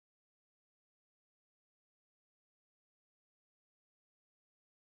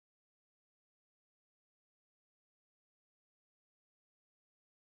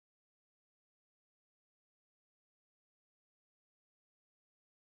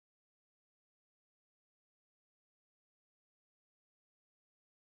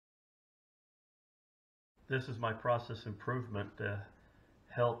This is my process improvement to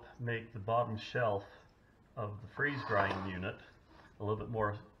help make the bottom shelf of the freeze drying unit a little bit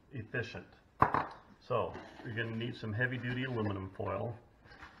more efficient. So you're going to need some heavy duty aluminum foil,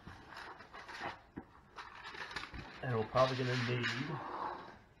 and we're probably going to need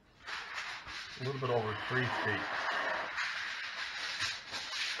a little bit over 3 feet.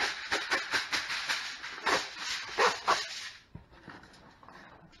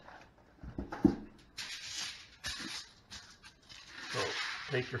 So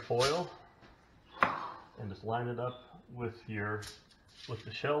take your foil and just line it up with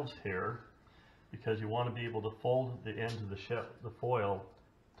the shelves here, because you want to be able to fold the ends of the foil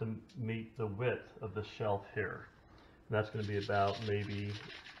to meet the width of the shelf here. And that's going to be about maybe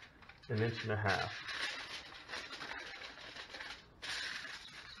 1.5 inches.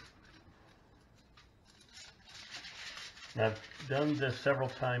 Now, I've done this several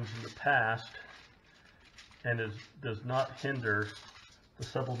times in the past, and it does not hinder the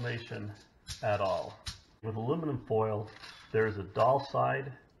sublimation at all. With aluminum foil, there is a dull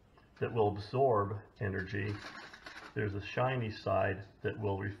side that will absorb energy. There's a shiny side that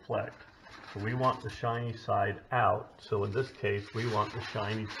will reflect. So we want the shiny side out. So in this case, we want the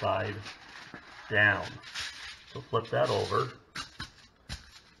shiny side down. So flip that over.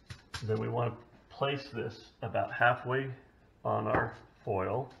 Then we want to place this about halfway on our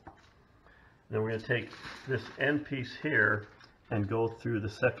foil. Then we're going to take this end piece here and go through the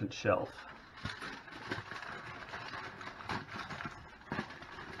second shelf.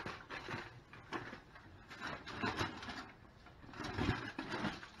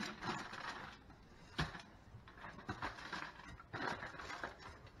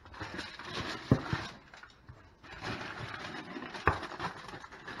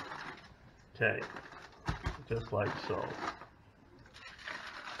 Okay, just like so.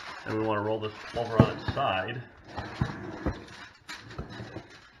 And we want to roll this over on its side.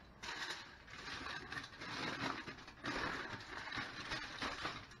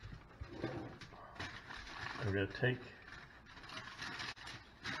 And we're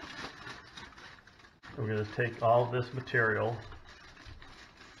going to take all of this material,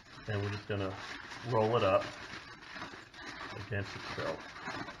 and we're just going to roll it up against itself.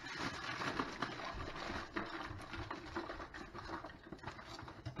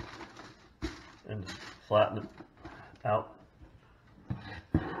 And flatten it out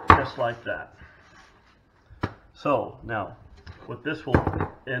just like that. So now what this will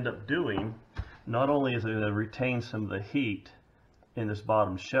end up doing, not only is it going to retain some of the heat in this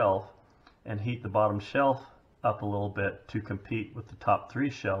bottom shelf and heat the bottom shelf up a little bit to compete with the top 3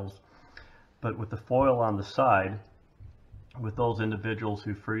 shelves, but with the foil on the side, with those individuals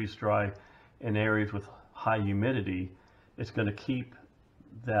who freeze dry in areas with high humidity, it's going to keep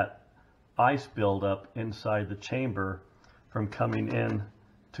that ice buildup inside the chamber from coming in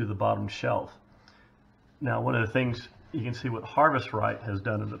to the bottom shelf. Now, one of the things you can see what Harvest Right has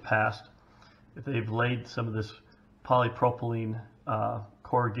done in the past, if they've laid some of this polypropylene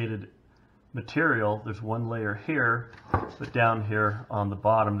corrugated material, there's 1 layer here, but down here on the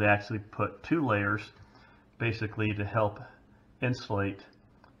bottom they actually put 2 layers basically to help insulate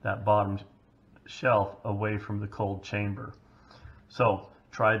that bottom shelf away from the cold chamber. So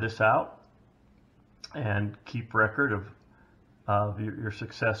try this out and keep record of your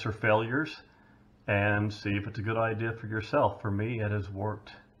success or failures, and see if it's a good idea for yourself. For me, it has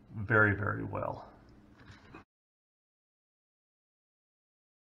worked very, very well.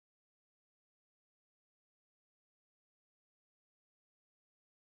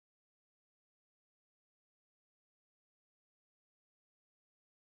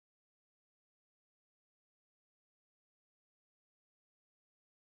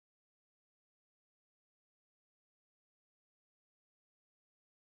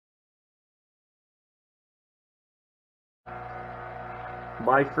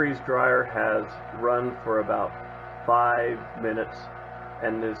 My freeze dryer has run for about 5 minutes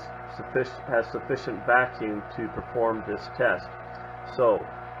and has sufficient vacuum to perform this test. So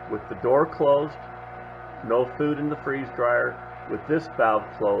with the door closed, no food in the freeze dryer, with this valve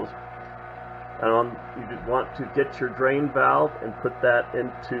closed, and you want to get your drain valve and put that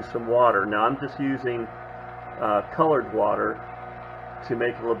into some water. Now I'm just using colored water to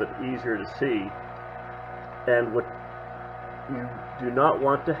make it a little bit easier to see. And what you do not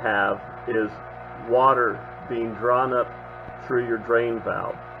want to have is water being drawn up through your drain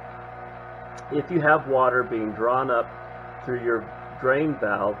valve. If you have water being drawn up through your drain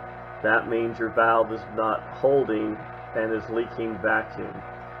valve, that means your valve is not holding and is leaking vacuum.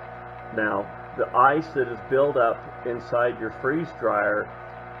 Now, the ice that is built up inside your freeze dryer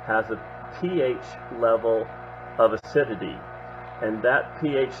has a pH level of acidity, and that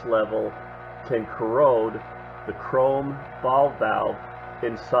pH level can corrode the chrome ball valve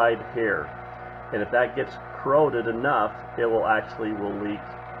inside here. And if that gets corroded enough, it will actually leak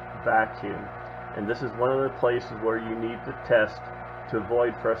vacuum. And this is one of the places where you need to test to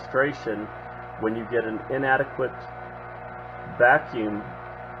avoid frustration when you get an inadequate vacuum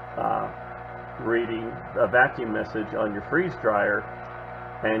reading, a vacuum message on your freeze dryer,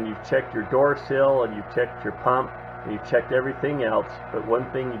 and you've checked your door sill and you've checked your pump and you've checked everything else, but one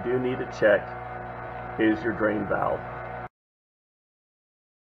thing you do need to check is your drain valve.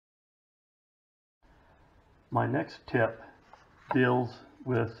 My next tip deals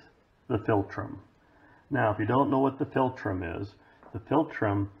with the philtrum. Now, if you don't know what the philtrum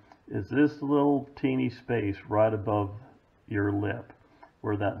is this little teeny space right above your lip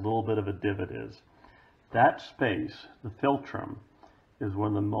where that little bit of a divot is. That space, the philtrum, is one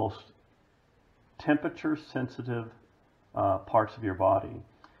of the most temperature sensitive parts of your body.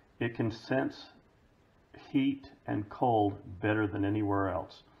 It can sense heat and cold better than anywhere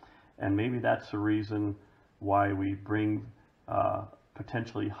else. And maybe that's the reason why we bring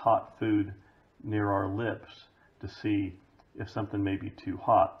potentially hot food near our lips to see if something may be too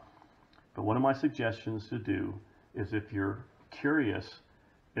hot. But one of my suggestions to do is, if you're curious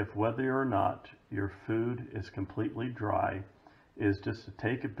if whether or not your food is completely dry, is just to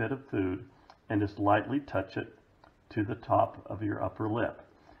take a bit of food and just lightly touch it to the top of your upper lip.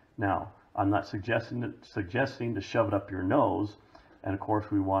 Now, I'm not suggesting to shove it up your nose, and of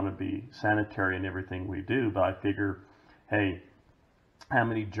course we want to be sanitary in everything we do, but I figure, hey, how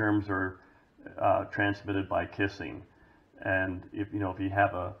many germs are transmitted by kissing? And if you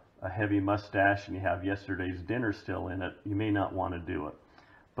have a heavy mustache and you have yesterday's dinner still in it, you may not want to do it.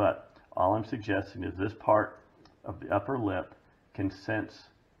 But all I'm suggesting is this part of the upper lip can sense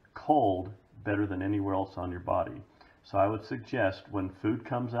cold better than anywhere else on your body. So I would suggest when food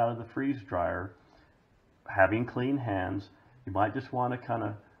comes out of the freeze dryer, having clean hands, you might just want to kind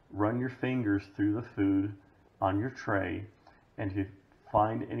of run your fingers through the food on your tray, and if you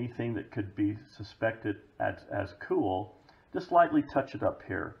find anything that could be suspected as cool, just lightly touch it up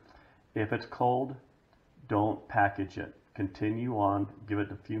here. If it's cold, don't package it. Continue on, give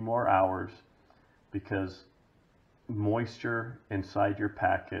it a few more hours, because moisture inside your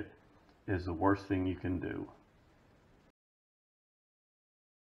packet is the worst thing you can do.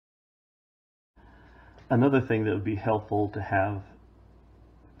 Another thing that would be helpful to have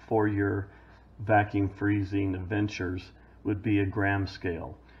for your vacuum freezing ventures would be a gram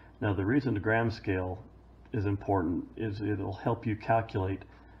scale. Now, the reason the gram scale is important is it'll help you calculate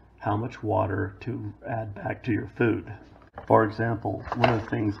how much water to add back to your food. For example, one of the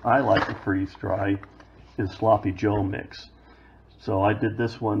things I like to freeze dry is Sloppy Joe mix. So I did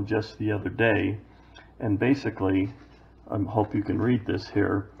this one just the other day, and basically, I hope you can read this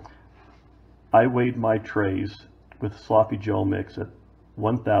here, I weighed my trays with Sloppy Joe mix at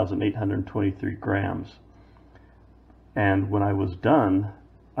 1,823 grams. And when I was done,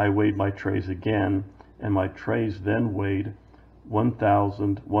 I weighed my trays again, and my trays then weighed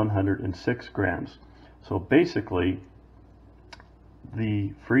 1,106 grams. So basically,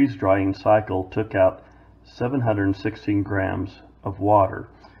 the freeze drying cycle took out 716 grams of water.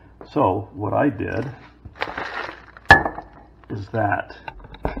 So what I did is that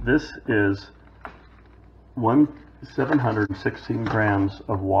this is 716 grams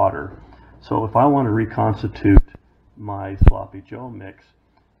of water. So if I want to reconstitute my Sloppy Joe mix,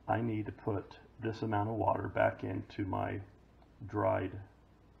 I need to put this amount of water back into my dried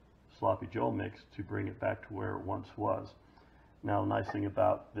Sloppy Joe mix to bring it back to where it once was. Now, the nice thing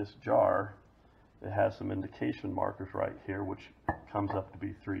about this jar, it has some indication markers right here, which comes up to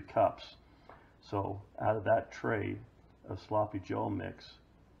be 3 cups. So out of that tray of Sloppy Joe mix,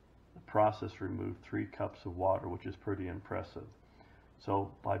 the process removed 3 cups of water, which is pretty impressive.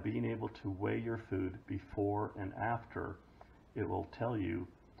 So by being able to weigh your food before and after, it will tell you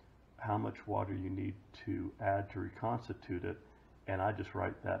how much water you need to add to reconstitute it, and I just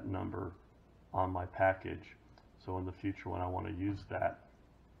write that number on my package. So in the future, when I want to use that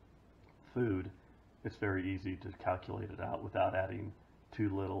food, it's very easy to calculate it out without adding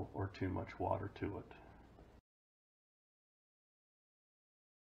too little or too much water to it.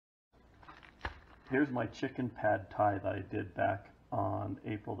 Here's my chicken pad thai that I did back on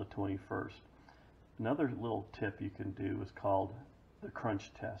April the 21st. Another little tip you can do is called the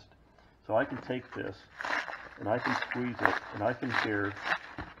crunch test. So I can take this and I can squeeze it and I can hear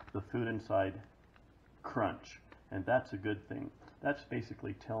the food inside crunch, and that's a good thing. That's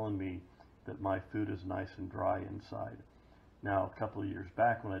basically telling me that my food is nice and dry inside. Now, a couple of years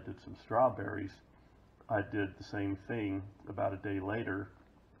back when I did some strawberries, I did the same thing. About a day later,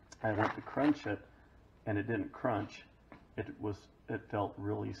 I went to crunch it, and it didn't crunch. It felt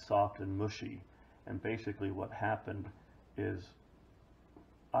really soft and mushy. And basically what happened is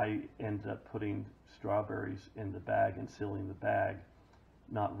I ended up putting strawberries in the bag and sealing the bag,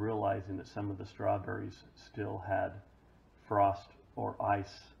 not realizing that some of the strawberries still had frost or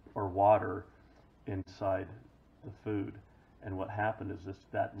ice or water inside the food. And what happened is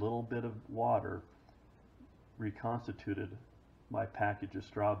that little bit of water reconstituted my package of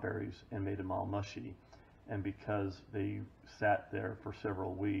strawberries and made them all mushy. And because they sat there for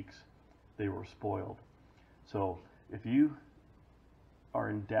several weeks, they were spoiled. So if you are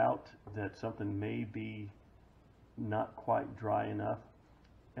in doubt that something may be not quite dry enough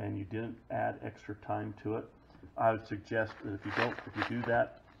and you didn't add extra time to it, I would suggest that if you do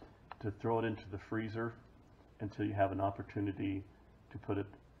that, to throw it into the freezer until you have an opportunity to put it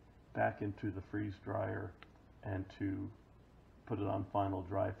back into the freeze dryer and to put it on final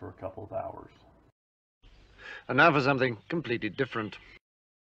dry for a couple of hours. And now for something completely different.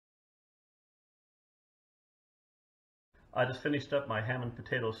 I just finished up my ham and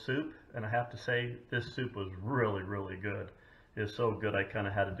potato soup, and I have to say this soup was really, really good. It was so good I kind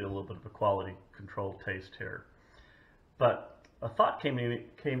of had to do a little bit of a quality control taste here. But a thought came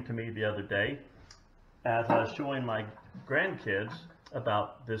to me the other day as I was showing my grandkids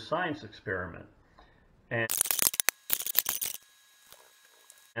about this science experiment. And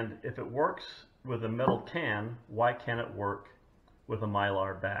if it works with a metal can, why can't it work with a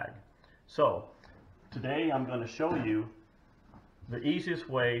Mylar bag? So today I'm going to show you the easiest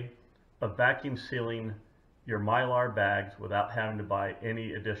way of vacuum sealing your Mylar bags without having to buy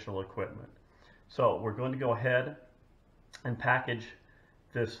any additional equipment. So we're going to go ahead and package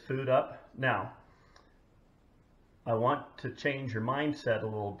this food up. Now, I want to change your mindset a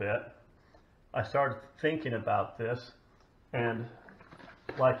little bit. I started thinking about this, and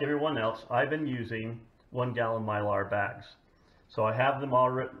like everyone else, I've been using 1 gallon Mylar bags. So I have them all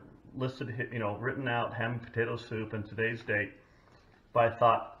written out, ham and potato soup and today's date. But I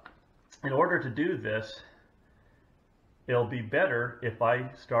thought, in order to do this, it'll be better if I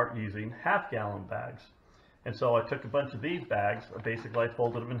start using half-gallon bags. And so I took a bunch of these bags, basically I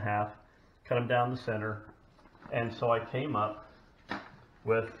folded them in half, cut them down the center, and so I came up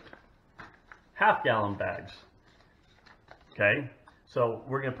with half-gallon bags. Okay, so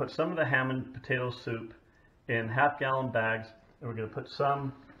we're going to put some of the ham and potato soup in half-gallon bags, and we're going to put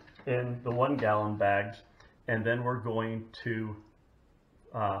some in the 1 gallon bags, and then we're going to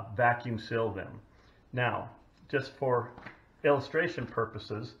vacuum seal them. Now, just for illustration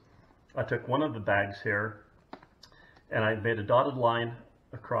purposes, I took one of the bags here and I made a dotted line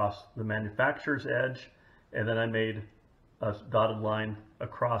across the manufacturer's edge, and then I made a dotted line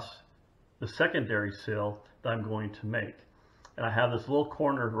across the secondary seal that I'm going to make. And I have this little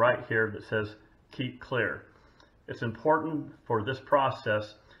corner right here that says keep clear. It's important for this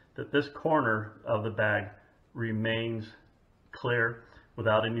process that this corner of the bag remains clear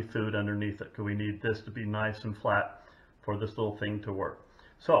without any food underneath it, because we need this to be nice and flat for this little thing to work.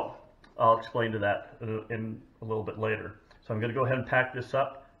 So I'll explain to that in a little bit later. So I'm going to go ahead and pack this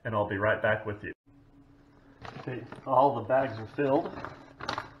up, and I'll be right back with you. Okay, all the bags are filled,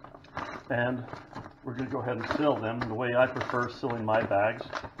 and we're going to go ahead and seal them. The way I prefer sealing my bags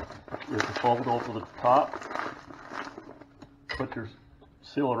is to fold it over the top, put your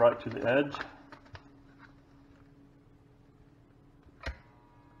sealer right to the edge,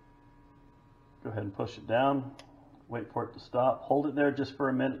 go ahead and push it down, wait for it to stop, hold it there just for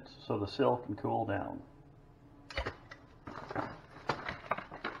a minute so the seal can cool down.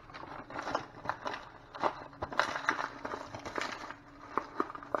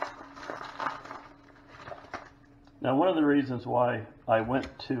 Now, one of the reasons why I went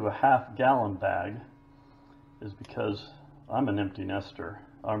to a half-gallon bag is because I'm an empty nester.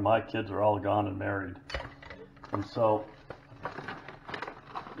 My kids are all gone and married. And so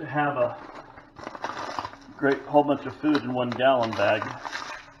to have a great whole bunch of food in 1 gallon bag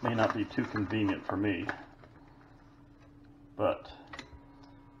may not be too convenient for me. But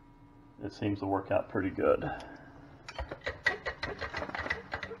it seems to work out pretty good.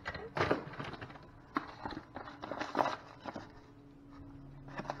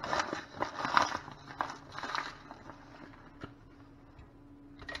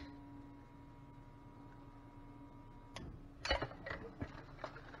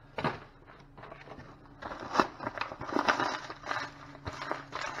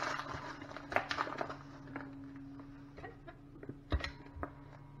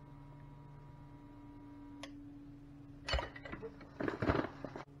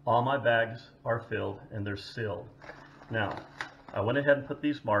 all my bags are filled and they're sealed. Now, I went ahead and put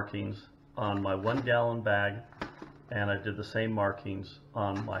these markings on my 1 gallon bag, and I did the same markings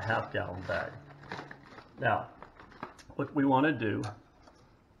on my half gallon bag. Now, what we want to do,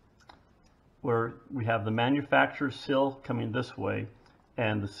 where we have the manufacturer's seal coming this way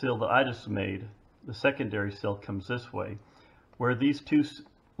and the seal that I just made, the secondary seal comes this way. Where these two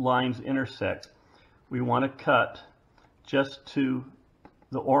lines intersect, we want to cut just to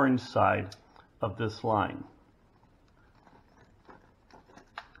the orange side of this line.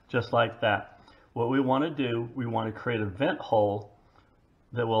 Just like that. What we want to do, we want to create a vent hole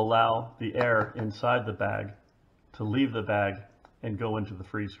that will allow the air inside the bag to leave the bag and go into the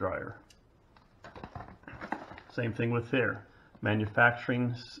freeze dryer. Same thing with here.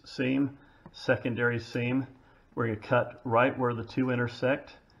 Manufacturing seam, secondary seam. We're going to cut right where the two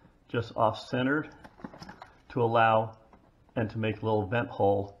intersect, just off-centered, to allow and to make a little vent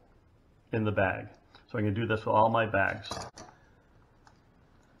hole in the bag. So I'm going to do this with all my bags.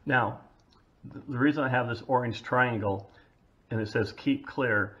 Now, the reason I have this orange triangle and it says keep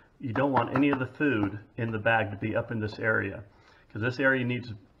clear, you don't want any of the food in the bag to be up in this area, because this area needs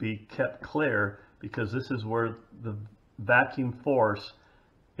to be kept clear, because this is where the vacuum force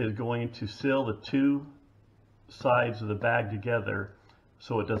is going to seal the two sides of the bag together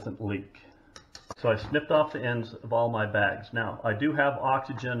so it doesn't leak. So I snipped off the ends of all my bags. Now, I do have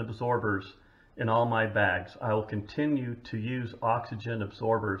oxygen absorbers in all my bags. I will continue to use oxygen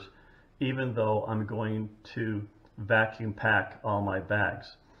absorbers even though I'm going to vacuum pack all my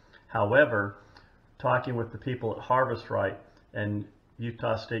bags. However, talking with the people at Harvest Right and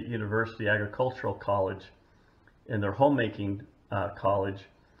Utah State University Agricultural College in their homemaking college,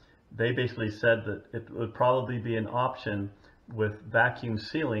 they basically said that it would probably be an option with vacuum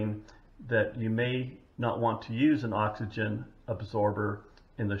sealing that you may not want to use an oxygen absorber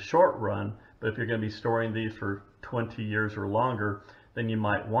in the short run, but if you're going to be storing these for 20 years or longer, then you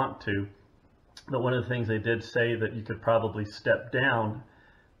might want to. But one of the things they did say that you could probably step down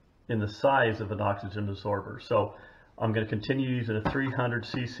in the size of an oxygen absorber. So I'm going to continue using a 300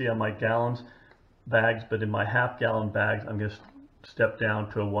 cc on my gallons bags, but in my half gallon bags, I'm going to step down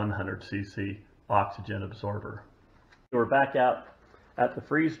to a 100 cc oxygen absorber. We're back out at the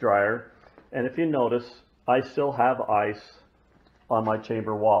freeze dryer, and if you notice, I still have ice on my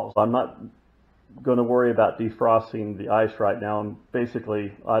chamber walls. I'm not going to worry about defrosting the ice right now, and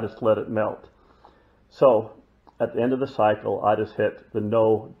basically I just let it melt. So at the end of the cycle, I just hit the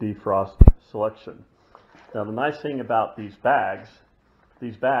no defrost selection. Now the nice thing about these bags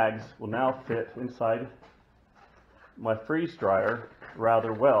will now fit inside my freeze dryer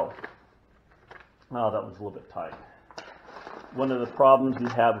rather well. Oh, that was a little bit tight. One of the problems you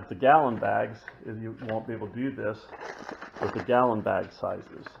have with the gallon bags is you won't be able to do this with the gallon bag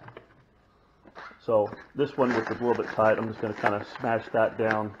sizes. So this one was a little bit tight. I'm just going to kind of smash that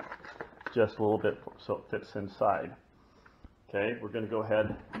down just a little bit so it fits inside. Okay, we're going to go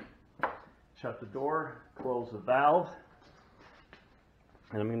ahead, shut the door, close the valve,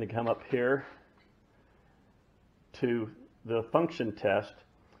 and I'm going to come up here to the function test,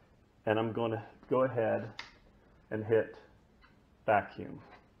 and I'm going to go ahead and hit vacuum.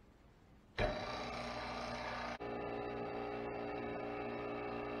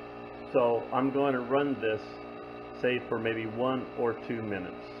 So I'm going to run this, say, for maybe 1 or 2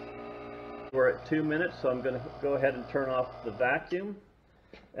 minutes. We're at 2 minutes, so I'm going to go ahead and turn off the vacuum,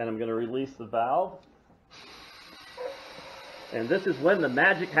 and I'm going to release the valve. And this is when the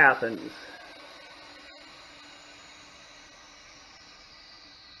magic happens.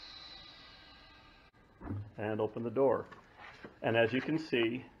 And open the door. And as you can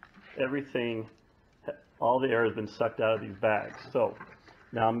see, everything, all the air has been sucked out of these bags. So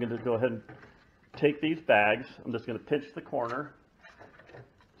now I'm going to go ahead and take these bags. I'm just going to pinch the corner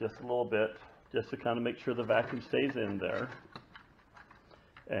just a little bit, just to kind of make sure the vacuum stays in there.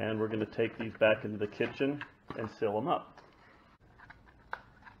 And we're going to take these back into the kitchen and seal them up.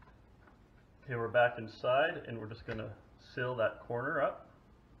 Okay, we're back inside, and we're just going to seal that corner up.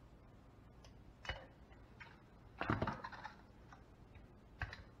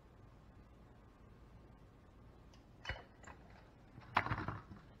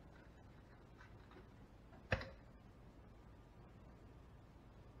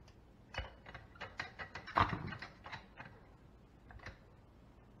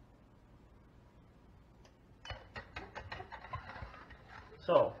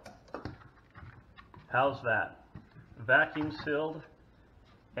 So, how's that? Vacuum sealed,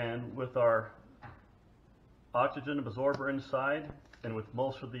 and with our oxygen absorber inside, and with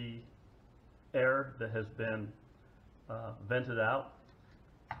most of the air that has been vented out,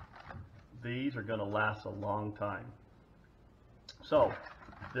 these are going to last a long time. So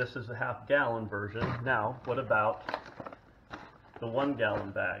this is a half-gallon version. Now, what about the 1-gallon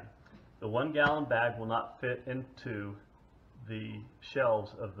bag? The 1-gallon bag will not fit into the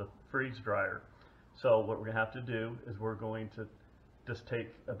shelves of the freeze dryer. So what we're going to have to do is we're going to just take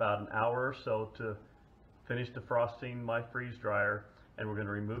about an hour or so to finish defrosting my freeze dryer, and we're going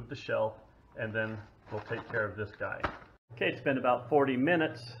to remove the shelf, and then we'll take care of this guy. Okay, it's been about 40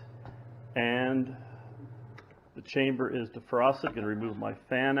 minutes and the chamber is defrosted. I'm going to remove my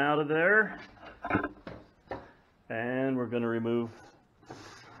fan out of there, and we're going to remove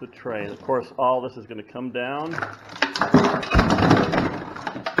the tray. Of course, all this is going to come down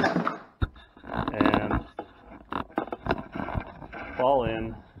and fall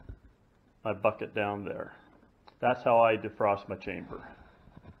in my bucket down there. That's how I defrost my chamber.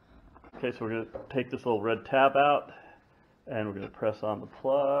 Okay, so we're going to take this little red tab out, and we're going to press on the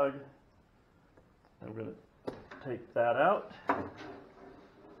plug, and we're going to take that out,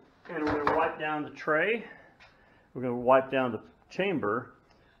 and we're going to wipe down the tray, we're going to wipe down the chamber,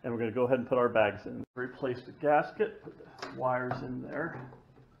 and we're going to go ahead and put our bags in. Replace the gasket, put the wires in there.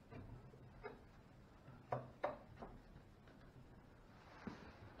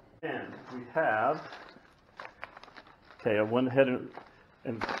 And we have, okay, I went ahead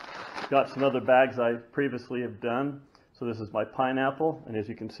and got some other bags I previously have done. So this is my pineapple, and as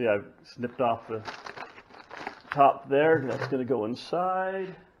you can see, I've snipped off the top there. That's going to go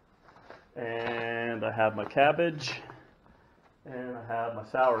inside. And I have my cabbage, and I have my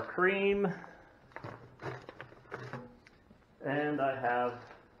sour cream, and I have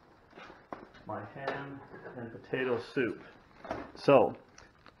my ham and potato soup. So,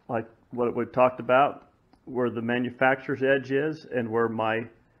 like what we talked about, where the manufacturer's edge is and where my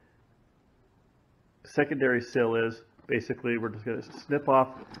secondary sill is, basically we're just going to snip off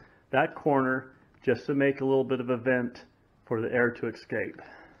that corner just to make a little bit of a vent for the air to escape.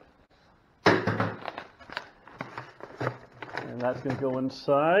 And that's going to go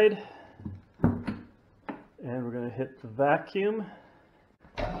inside, and we're going to hit the vacuum,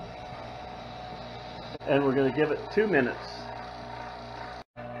 and we're going to give it 2 minutes.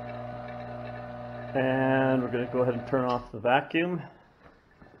 And we're going to go ahead and turn off the vacuum,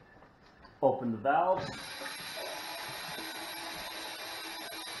 open the valve,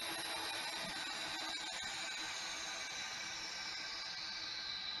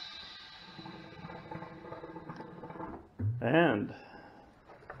 and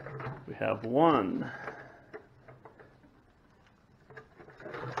we have 1,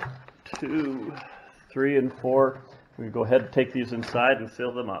 2, 3, and 4. We go ahead and take these inside and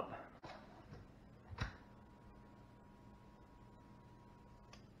seal them up.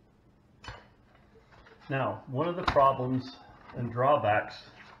 Now, one of the problems and drawbacks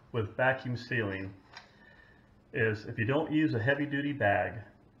with vacuum sealing is if you don't use a heavy-duty bag,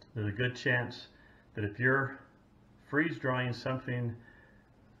 there's a good chance that if you're freeze drying something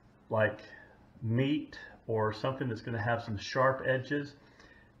like meat or something that's going to have some sharp edges,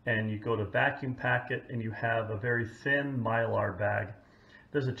 and you go to vacuum pack it and you have a very thin mylar bag,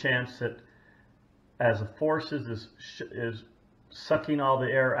 there's a chance that as the force is sucking all the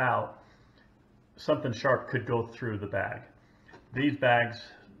air out, something sharp could go through the bag. These bags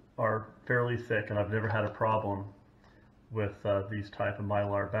are fairly thick, and I've never had a problem with these type of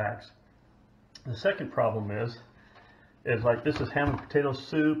mylar bags. The second problem is like this is ham and potato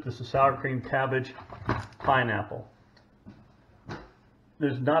soup, this is sour cream, cabbage, pineapple.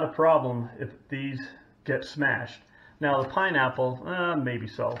 There's not a problem if these get smashed. Now the pineapple, maybe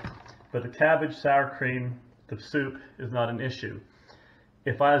so, but the cabbage, sour cream, the soup is not an issue.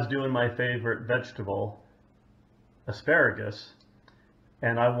 If I was doing my favorite vegetable, asparagus,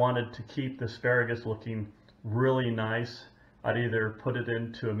 and I wanted to keep the asparagus looking really nice, I'd either put it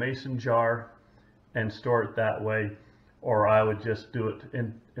into a mason jar and store it that way, or I would just do it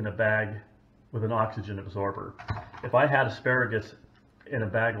in a bag with an oxygen absorber. If I had asparagus in a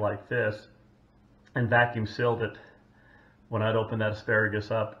bag like this and vacuum sealed it, when I'd open that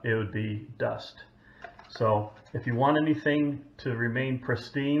asparagus up, it would be dust. So if you want anything to remain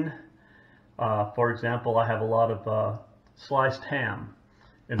pristine, for example, I have a lot of sliced ham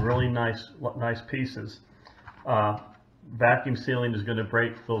in really nice pieces. Vacuum sealing is going to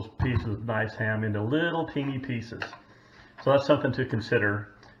break those pieces of nice ham into little teeny pieces. So that's something to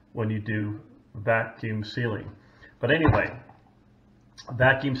consider when you do vacuum sealing. But anyway,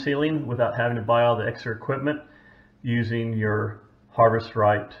 vacuum sealing without having to buy all the extra equipment, using your Harvest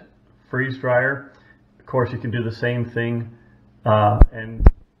Right Freeze Dryer. Of course, you can do the same thing and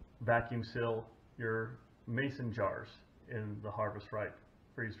vacuum seal your mason jars in the Harvest Right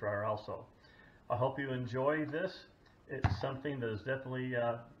freeze dryer also. I hope you enjoy this. It's something that is definitely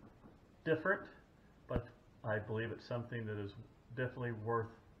different, but I believe it's something that is definitely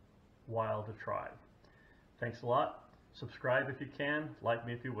worthwhile to try. Thanks a lot. Subscribe if you can. Like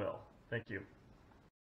me if you will. Thank you.